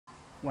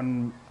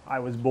When I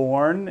was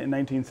born in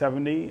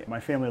 1970, my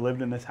family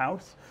lived in this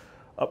house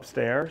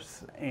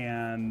upstairs,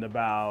 and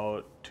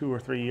about 2 or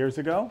 3 years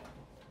ago,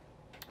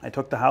 I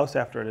took the house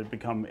after it had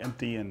become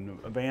empty and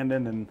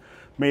abandoned and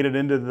made it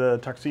into the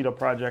Tuxedo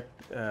Project,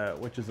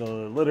 which is a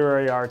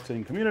literary arts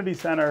and community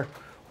center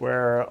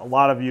where a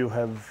lot of you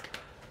have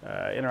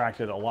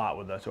interacted a lot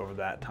with us over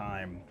that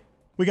time.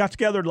 We got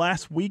together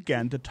last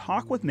weekend to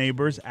talk with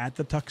neighbors at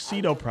the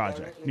Tuxedo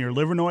Project near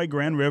Livernois,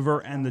 Grand River,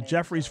 and the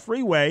Jeffries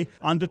Freeway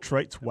on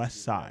Detroit's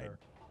west side.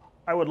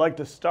 I would like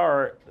to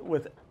start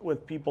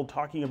with people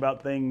talking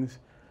about things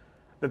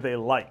that they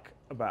like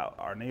about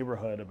our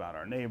neighborhood, about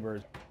our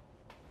neighbors.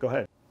 Go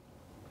ahead.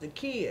 The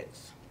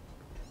kids,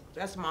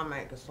 that's my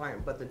main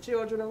concern. But the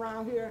children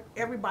around here,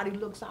 everybody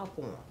looks out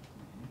for them.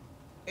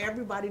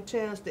 Everybody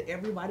tends to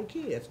everybody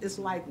kids. It's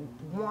like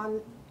one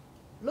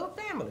little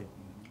family.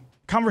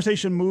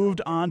 Conversation moved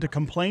on to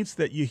complaints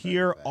that you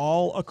hear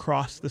all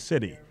across the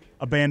city.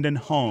 Abandoned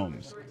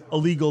homes,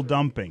 illegal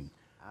dumping,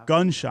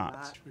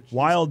 gunshots,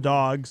 wild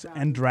dogs,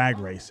 and drag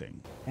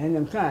racing. And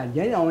them signs,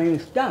 they don't even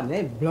stop.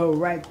 They blow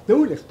right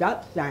through the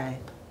stop sign.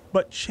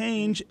 But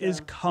change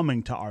is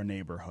coming to our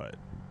neighborhood.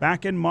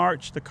 Back in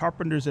March, the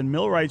Carpenters and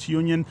Millwrights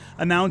Union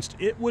announced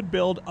it would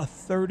build a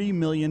 $30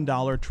 million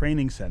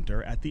training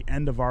center at the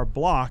end of our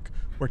block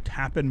where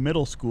Tappan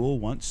Middle School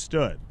once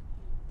stood.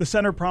 The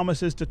center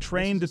promises to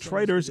train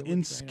Detroiters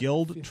in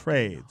skilled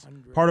trades,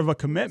 part of a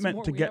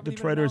commitment to get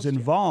Detroiters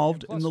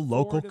involved in the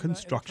local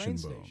construction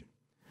boom.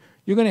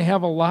 You're going to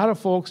have a lot of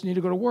folks need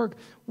to go to work.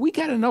 We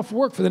got enough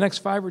work for the next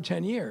 5 or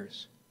 10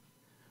 years.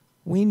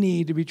 We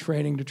need to be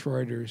training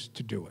Detroiters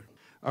to do it.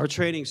 Our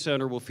training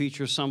center will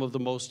feature some of the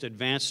most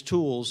advanced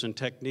tools and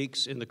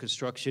techniques in the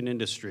construction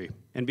industry.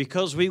 And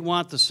because we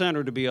want the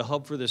center to be a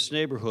hub for this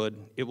neighborhood,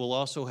 it will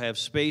also have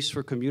space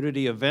for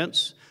community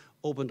events,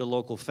 open to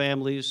local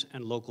families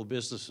and local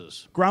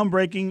businesses.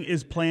 Groundbreaking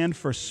is planned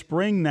for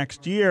spring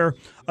next year,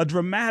 a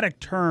dramatic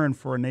turn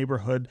for a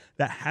neighborhood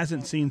that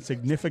hasn't seen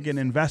significant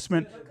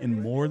investment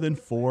in more than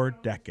 4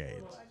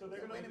 decades.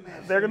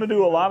 They're going to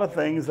do a lot of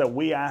things that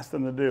we asked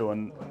them to do,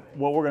 and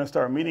what we're going to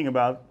start meeting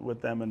about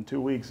with them in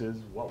 2 weeks is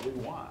what we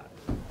want.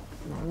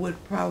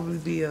 Would probably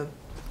be a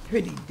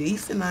pretty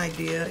decent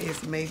idea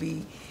is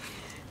maybe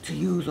to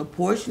use a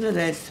portion of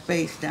that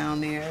space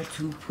down there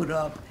to put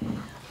up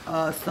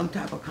some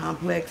type of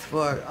complex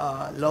for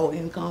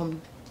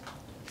low-income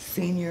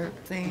senior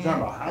thing. You're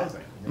talking about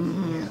housing.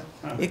 Mm-hmm.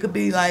 Yeah. It could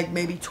be like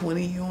maybe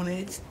 20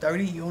 units,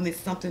 30 units,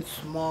 something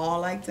small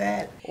like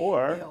that.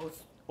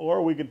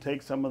 Or we could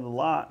take some of the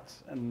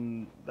lots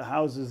and the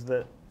houses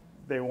that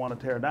they want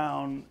to tear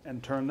down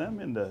and turn them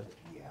into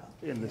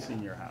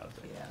senior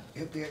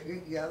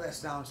housing. Yeah, that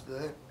sounds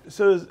good.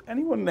 So does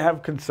anyone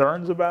have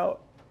concerns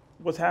about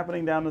what's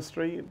happening down the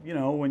street? You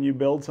know, when you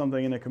build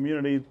something in a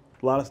community,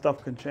 a lot of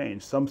stuff can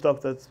change. Some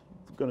stuff that's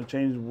going to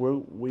change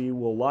we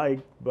will like,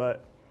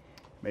 but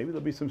maybe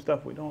there'll be some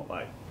stuff we don't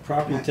like.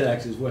 Property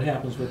taxes, what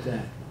happens with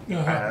that?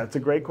 That's a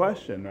great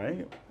question,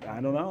 right?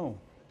 I don't know.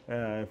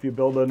 If you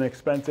build an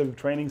expensive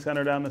training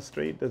center down the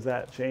street, does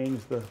that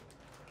change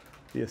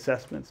the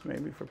assessments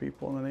maybe for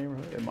people in the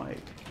neighborhood? It might.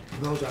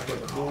 Those are for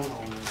the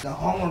homeowners. The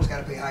homeowners got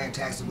to pay higher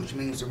taxes, which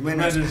means the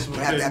renters will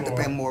have to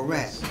pay more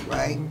rent,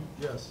 right?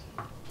 Yes.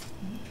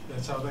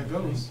 That's how that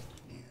goes.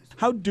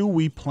 How do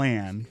we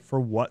plan for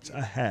what's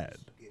ahead?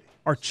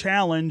 Our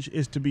challenge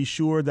is to be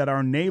sure that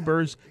our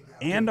neighbors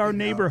and our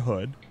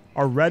neighborhood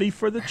are ready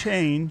for the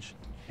change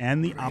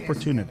and the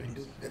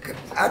opportunities.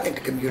 I think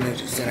the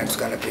community center is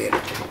going to be an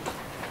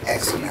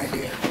excellent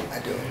idea. I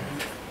do.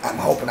 I'm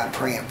hoping, I'm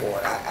praying for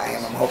it. I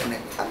am. I'm hoping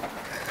it.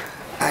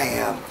 I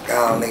am.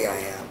 Golly, I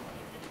am.